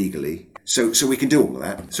UK legally. So we can do all of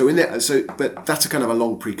that. But that's a kind of a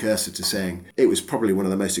long precursor to saying it was probably one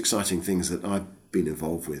of the most exciting things that I've been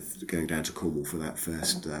involved with, going down to Cornwall for that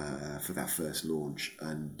first launch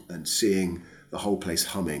and seeing the whole place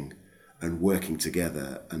humming and working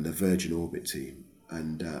together, and the Virgin Orbit team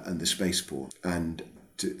and the spaceport, and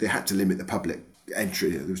they had to limit the public entry.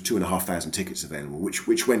 There was 2,500 tickets available,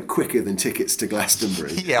 which went quicker than tickets to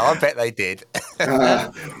Glastonbury. Yeah, I bet they did.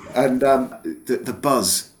 The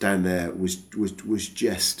buzz down there was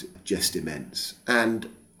just immense, and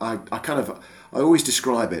I always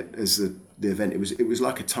describe it as the event. It was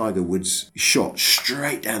like a Tiger Woods shot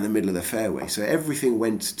straight down the middle of the fairway. So everything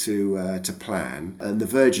went to plan, and the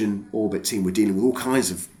Virgin Orbit team were dealing with all kinds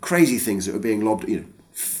of crazy things that were being lobbed.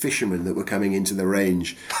 Fishermen that were coming into the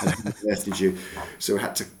range and how on earth did you? So we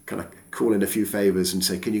had to kind of call in a few favours and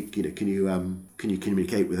say, can you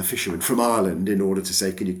communicate with a fisherman from Ireland in order to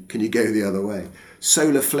say, can you go the other way?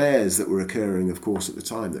 Solar flares that were occurring, of course, at the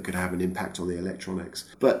time that could have an impact on the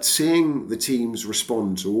electronics. But seeing the teams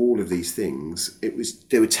respond to all of these things,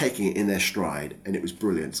 they were taking it in their stride, and it was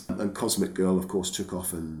brilliant. And Cosmic Girl, of course, took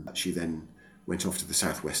off, and she then went off to the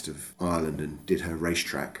southwest of Ireland and did her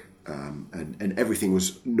racetrack. And everything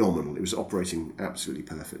was nominal. It was operating absolutely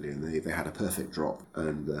perfectly, and they had a perfect drop.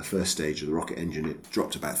 And the first stage of the rocket engine, it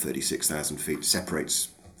dropped about 36,000 feet, separates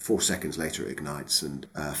 4 seconds later, it ignites, and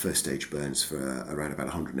first stage burns for around about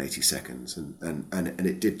 180 seconds, and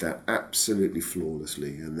it did that absolutely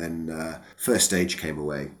flawlessly. And then first stage came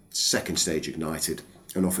away, second stage ignited,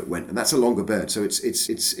 and off it went. And that's a longer burn, so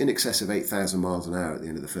it's in excess of 8,000 miles an hour at the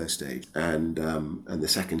end of the first stage, and the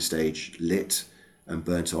second stage lit and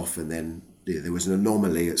burnt off, and then there was an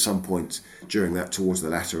anomaly at some point during that, towards the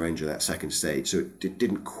latter range of that second stage, so it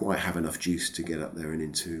didn't quite have enough juice to get up there and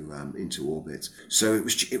into orbit. So it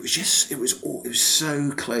was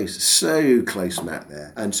so close, Matt,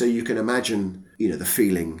 there. And so you can imagine, the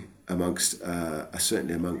feeling amongst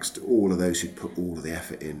certainly amongst all of those who'd put all of the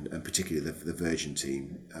effort in, and particularly the Virgin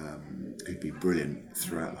team, who'd been brilliant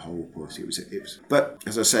throughout the whole course. It was. But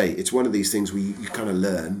as I say, it's one of these things where you kind of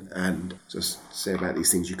learn, and just say about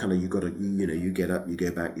these things, you get up, you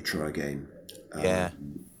go back, you try again.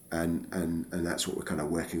 And that's what we're kind of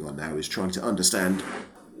working on now, is trying to understand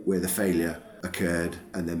where the failure occurred,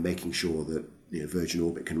 and then making sure that Virgin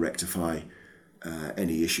Orbit can rectify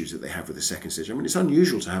any issues that they have with the second stage. I mean, it's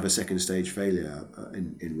unusual to have a second stage failure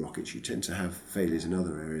in rockets. You tend to have failures in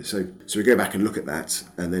other areas. So we go back and look at that,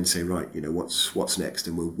 and then say, right, what's next?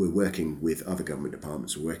 And we're working with other government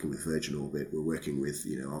departments. We're working with Virgin Orbit. We're working with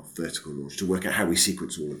our vertical launch to work out how we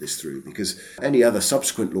sequence all of this through. Because any other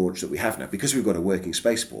subsequent launch that we have now, because we've got a working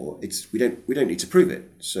spaceport, we don't need to prove it.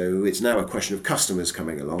 So it's now a question of customers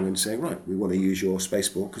coming along and saying, right, we want to use your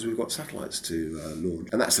spaceport because we've got satellites to launch.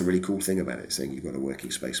 And that's the really cool thing about it, saying you've got a working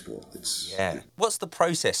spaceport. What's the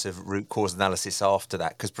process of root cause analysis after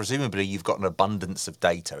that? Because presumably you've got an abundance of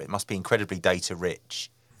data. It must be incredibly data rich.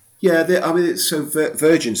 Yeah,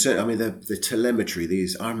 Virgin, certainly, the telemetry,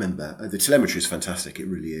 I remember, the telemetry is fantastic, it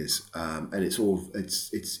really is. And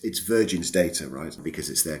it's Virgin's data, right, because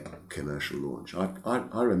it's their commercial launch.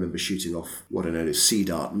 I remember shooting off what are known as Sea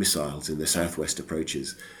Dart missiles in the southwest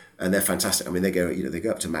approaches. And they're fantastic. I mean, they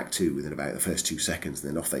go up to Mach 2 within about the first 2 seconds,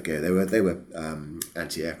 and then off they go. They were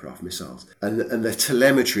anti-aircraft missiles, and the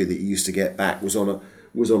telemetry that you used to get back was on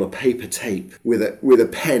a paper tape with a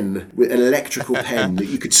pen, with an electrical pen that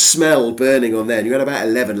you could smell burning on there. And you had about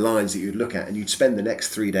 11 lines that you'd look at, and you'd spend the next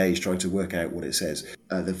 3 days trying to work out what it says.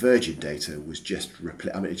 The Virgin data was just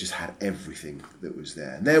it just had everything that was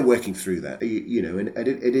there, and they're working through that. And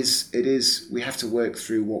it is. We have to work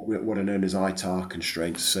through what are known as ITAR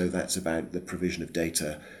constraints. So that's about the provision of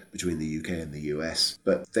data between the UK and the US.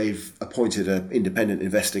 But they've appointed an independent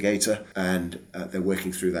investigator, and they're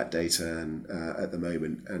working through that data and at the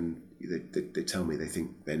moment. And they tell me they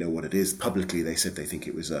think they know what it is. Publicly, they said they think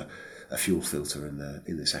it was a fuel filter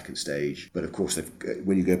in the second stage. But of course,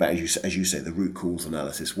 when you go back, as you say, the root cause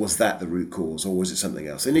analysis, was that the root cause, or was it something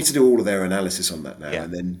else? They need to do all of their analysis on that now,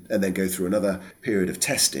 and then go through another period of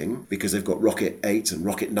testing, because they've got Rocket 8 and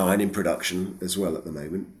Rocket 9 in production as well at the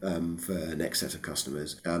moment for the next set of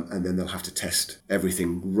customers, and then they'll have to test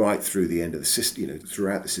everything right through the end of the system,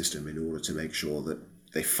 throughout the system, in order to make sure that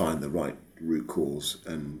they find the right root cause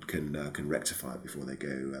and can rectify it before they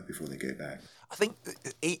go back. I think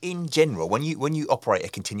in general, when you operate a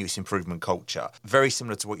continuous improvement culture, very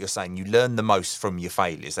similar to what you're saying, you learn the most from your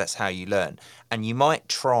failures. That's how you learn. And you might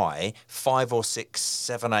try 5 or 6,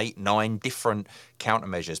 7, 8, 9 different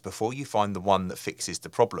countermeasures before you find the one that fixes the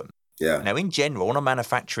problem. Yeah. Now, in general, on a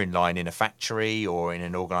manufacturing line in a factory or in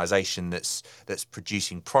an organisation that's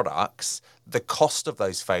producing products, the cost of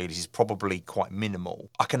those failures is probably quite minimal.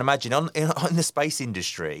 I can imagine in the space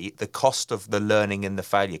industry, the cost of the learning and the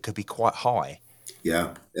failure could be quite high.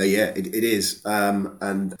 Yeah, it is,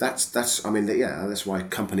 and that's why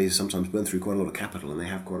companies sometimes burn through quite a lot of capital, and they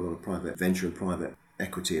have quite a lot of private venture and private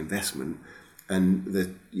equity investment. And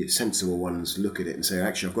the sensible ones look at it and say,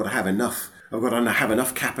 actually, I've got to have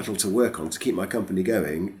enough capital to work on to keep my company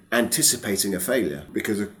going, anticipating a failure.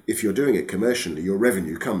 Because if you're doing it commercially, your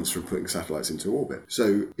revenue comes from putting satellites into orbit.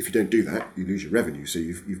 So if you don't do that, you lose your revenue. So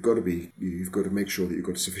you've got to make sure that you've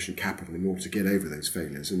got sufficient capital in order to get over those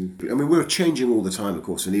failures. And I mean, we're changing all the time, of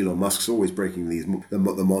course, and Elon Musk's always breaking the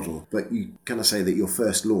model. But you kind of say that your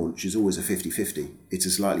first launch is always a 50-50. It's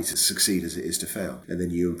as likely to succeed as it is to fail. And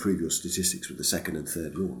then you improve your statistics with the second and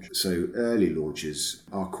third launch. So early launches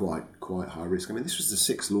are quite high risk. I mean, this was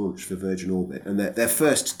the 6th launch for Virgin Orbit, and their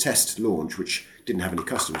first test launch, which didn't have any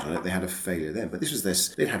customers on it, they had a failure then. But this was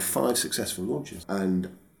they'd had 5 successful launches,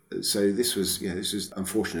 and so this was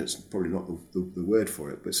unfortunate. It's probably not the word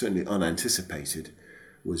for it, but certainly unanticipated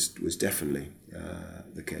was definitely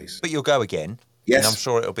the case. But you'll go again. Yes. And I'm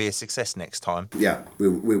sure it'll be a success next time. Yeah, we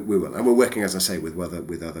will. And we're working, as I say, with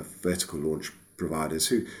other vertical launch providers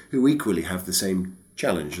who equally have the same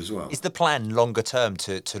challenge as well. Is the plan longer term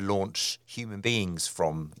to launch human beings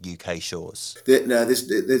from UK shores? No,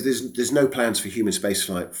 there's no plans for human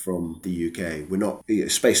spaceflight from the UK. We're not.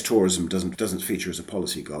 Space tourism doesn't feature as a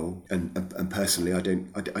policy goal, and personally, I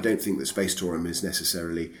don't think that space tourism is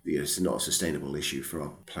necessarily it's not a sustainable issue for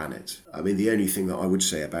our planet. I mean, the only thing that I would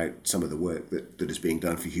say about some of the work that is being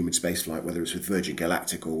done for human spaceflight, whether it's with Virgin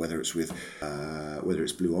Galactic or whether it's with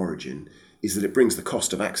Blue Origin, is that it brings the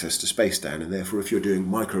cost of access to space down, and therefore if you're doing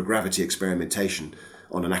microgravity experimentation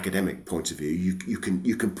on an academic point of view, you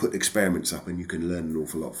can put experiments up and you can learn an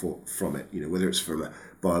awful lot from it. Whether it's from a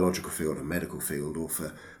biological field, a medical field, or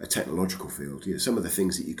for a technological field. Some of the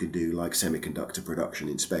things that you can do, like semiconductor production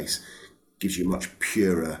in space, gives you much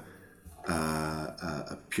purer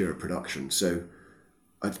production. So,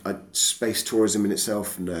 space tourism in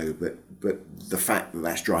itself, no, but the fact that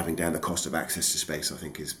that's driving down the cost of access to space, I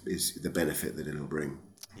think, is the benefit that it'll bring.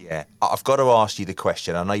 Yeah, I've got to ask you the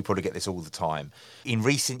question. I know you probably get this all the time. In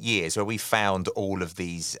recent years, where we found all of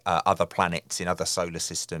these other planets in other solar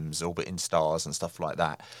systems, orbiting stars and stuff like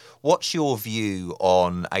that, what's your view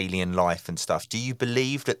on alien life and stuff? Do you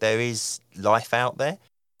believe that there is life out there?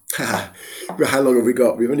 How long have we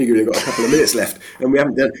got? We've only really got a couple of minutes left, and we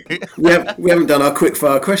haven't done our quick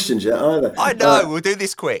fire questions yet either. I know. We'll do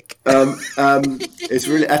this quick. It's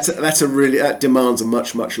really that demands a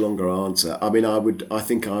much longer answer. I mean, I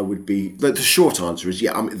think I would be. The short answer is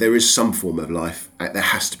there is some form of life. There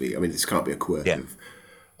has to be. I mean, this can't be a quirk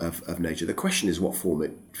of nature. The question is what form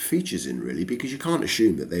it features in, really, because you can't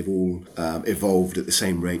assume that they've all evolved at the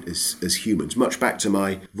same rate as humans. Much back to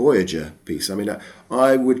my Voyager piece. I mean,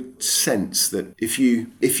 I would sense that if you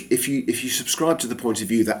subscribe to the point of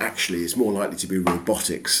view that actually it's more likely to be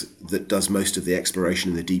robotics that does most of the exploration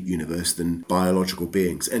in the deep universe than biological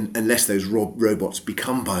beings, and unless those robots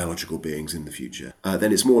become biological beings in the future,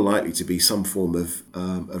 then it's more likely to be some form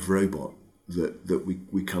of robot that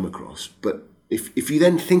we come across. But if you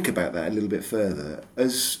then think about that a little bit further,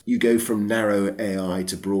 as you go from narrow AI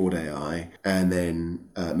to broad AI, and then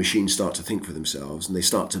machines start to think for themselves, and they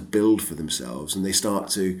start to build for themselves, and they start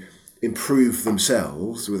to improve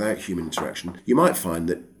themselves without human interaction, you might find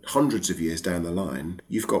that hundreds of years down the line,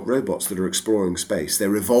 you've got robots that are exploring space.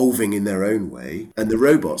 They're evolving in their own way, and the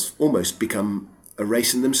robots almost become a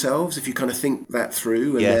race in themselves, if you kind of think that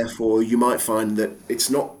through, and therefore you might find that it's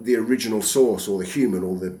not the original source or the human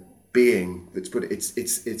or the being that's put it,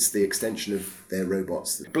 it's the extension of their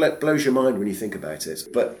robots. It blows your mind when you think about it.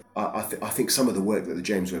 But I think some of the work that the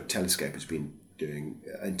James Webb Telescope has been doing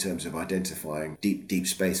in terms of identifying deep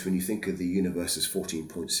space, when you think of the universe as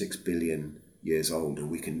 14.6 billion years old, and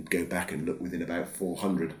we can go back and look within about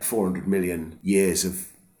 400 million years of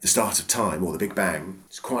the start of time or the Big Bang,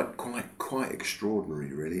 it's quite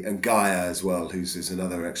extraordinary, really. And Gaia as well, who's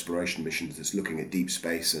another exploration mission that's looking at deep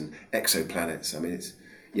space and exoplanets. I mean, it's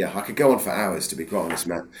I could go on for hours, to be quite honest,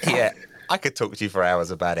 Matt. Yeah, I could talk to you for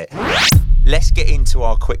hours about it. Let's get into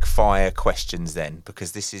our quick fire questions then,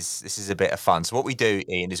 because this is a bit of fun. So what we do,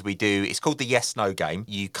 Ian, is it's called the yes/no game.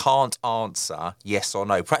 You can't answer yes or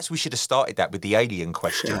no. Perhaps we should have started that with the alien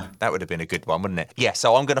question. Yeah. That would have been a good one, wouldn't it? Yeah,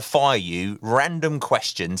 so I'm going to fire you random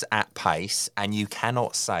questions at pace, and you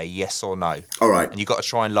cannot say yes or no. All right. And you've got to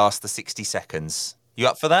try and last the 60 seconds. You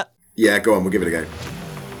up for that? Yeah, go on, we'll give it a go.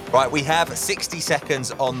 Right, we have 60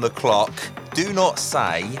 seconds on the clock. Do not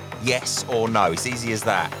say yes or no. It's easy as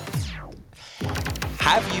that.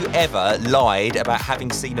 Have you ever lied about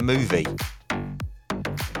having seen a movie?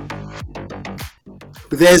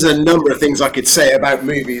 There's a number of things I could say about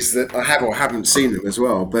movies that I have or haven't seen them as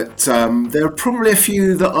well, but there are probably a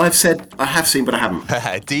few that I've said I have seen but I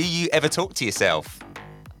haven't. Do you ever talk to yourself?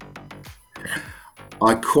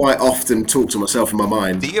 I quite often talk to myself in my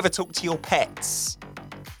mind. Do you ever talk to your pets?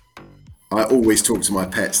 I always talk to my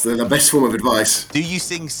pets. They're the best form of advice. Do you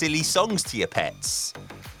sing silly songs to your pets?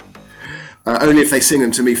 Only if they sing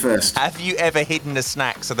them to me first. Have you ever hidden a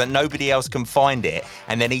snack so that nobody else can find it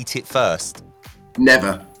and then eat it first?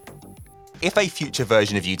 Never. If a future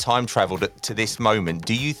version of you time travelled to this moment,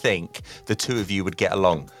 do you think the two of you would get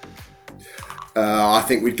along? I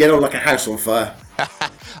think we'd get on like a house on fire.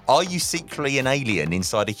 Are you secretly an alien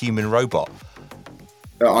inside a human robot?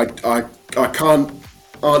 I can't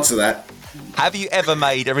answer that. Have you ever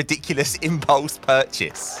made a ridiculous impulse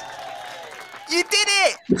purchase? You did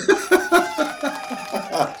it!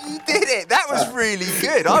 You did it! That was really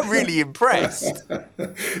good. I'm really impressed.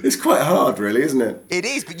 It's quite hard, really, isn't it? It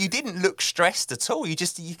is, but you didn't look stressed at all. You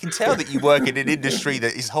can tell that you work in an industry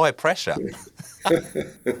that is high pressure.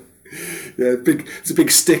 Yeah, it's a big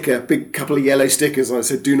sticker, big couple of yellow stickers on it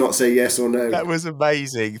said, do not say yes or no. That was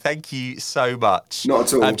amazing. Thank you so much.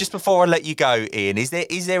 Not at all. Just before I let you go, Ian, is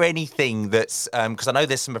there anything that's, because I know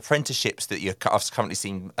there's some apprenticeships that I've currently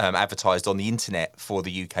seen advertised on the internet for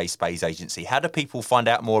the UK Space Agency. How do people find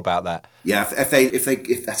out more about that? Yeah,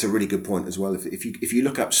 if that's a really good point as well. If you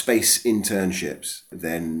look up space internships,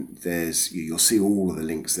 then you'll see all of the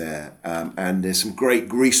links there, and there's some great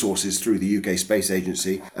resources through the UK Space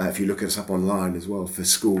Agency. If you look us up online as well, for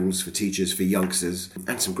schools, for teachers, for youngsters,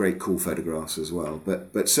 and some great cool photographs as well.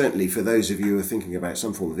 But certainly for those of you who are thinking about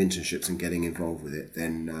some form of internships and getting involved with it,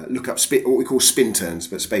 then look up what we call spin turns,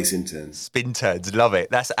 but space interns. Spin turns, love it.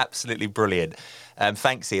 That's absolutely brilliant.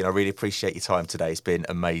 Thanks, Ian. I really appreciate your time today. It's been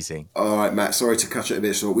amazing. All right, Matt, sorry to cut it a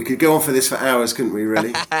bit short. We could go on for this for hours, couldn't we,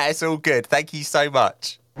 really? It's all good. Thank you so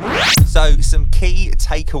much. So, some key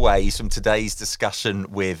takeaways from today's discussion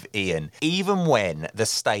with Ian. Even when the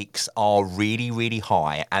stakes are really, really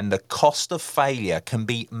high and the cost of failure can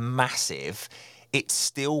be massive, it's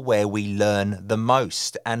still where we learn the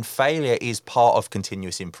most, and failure is part of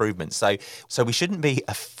continuous improvement. So we shouldn't be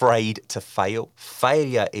afraid to fail.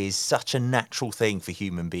 Failure is such a natural thing for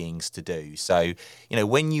human beings to do. So,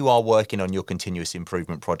 when you are working on your continuous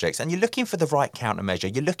improvement projects and you're looking for the right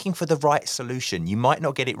countermeasure, you're looking for the right solution, you might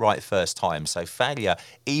not get it right first time. So failure,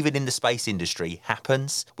 even in the space industry,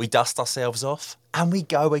 happens. We dust ourselves off and we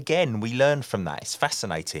go again. We learn from that. It's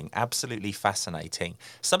fascinating, absolutely fascinating.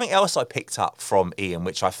 Something else I picked up from Ian,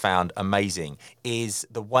 which I found amazing, is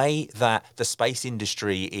the way that the space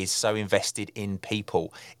industry is so invested in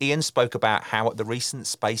people. Ian spoke about how at the recent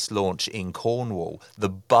space launch in Cornwall, the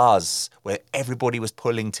buzz where everybody was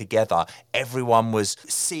pulling together, everyone was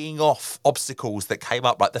seeing off obstacles that came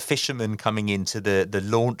up, like the fishermen coming into the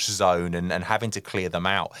launch zone and having to clear them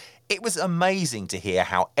out. It was amazing to hear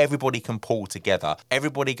how everybody can pull together,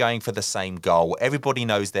 everybody going for the same goal, everybody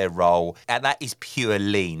knows their role, and that is pure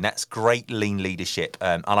lean. That's great lean leadership,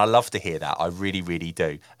 and I love to hear that. I really, really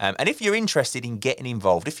do. And if you're interested in getting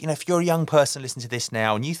involved, if you're a young person listening to this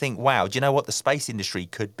now and you think, wow, do you know what the space industry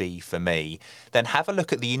could be for me, then have a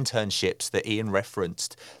look at the internships that Ian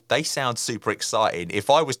referenced. They sound super exciting. If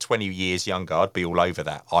I was 20 years younger, I'd be all over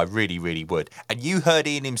that. I really, really would. And you heard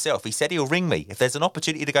Ian himself. He said he'll ring me. If there's an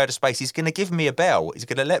opportunity to go to space, he's going to give me a bell. He's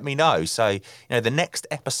going to let me know. So, the next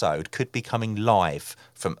episode could be coming live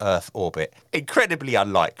from Earth orbit. Incredibly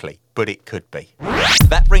unlikely, but it could be.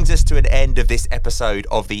 That brings us to an end of this episode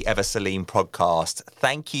of the Eversaline podcast.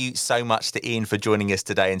 Thank you so much to Ian for joining us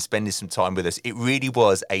today and spending some time with us. It really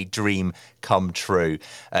was a dream come true.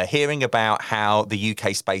 Hearing about how the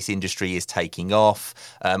UK space industry is taking off,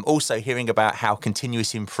 also hearing about how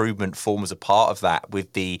continuous improvement forms a part of that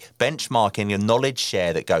with the benchmarking and knowledge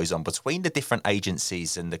share that goes on between the different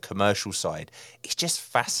agencies and the commercial side. It's just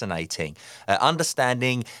fascinating.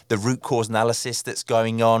 Understanding the root cause analysis that's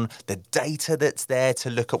going on, the data that's there to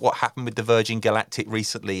look at what happened with the Virgin Galactic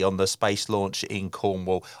recently on the space launch in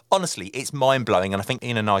Cornwall. Honestly, it's mind-blowing, and I think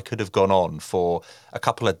Ian and I could have gone on for a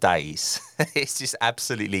couple of days. It's just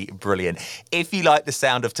absolutely brilliant. If you like the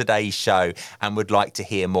sound of today's show and would like to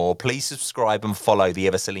hear more, please subscribe and follow the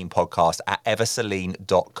Eversaline podcast at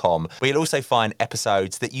eversaline.com, where you'll also find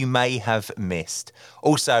episodes that you may have missed.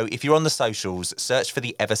 Also, if you're on the socials, search for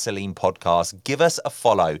the Eversaline podcast, give us a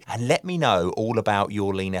follow, and let me know all about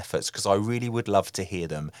your lean efforts, because I really would love to hear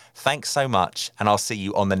them. Thanks so much, and I'll see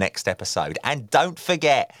you on the next episode. And don't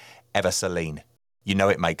forget, Eversaline. You know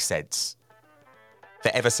it makes sense. The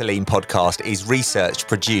Eversaline podcast is researched,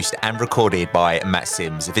 produced, and recorded by Matt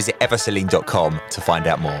Sims. Visit eversaline.com to find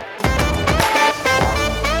out more.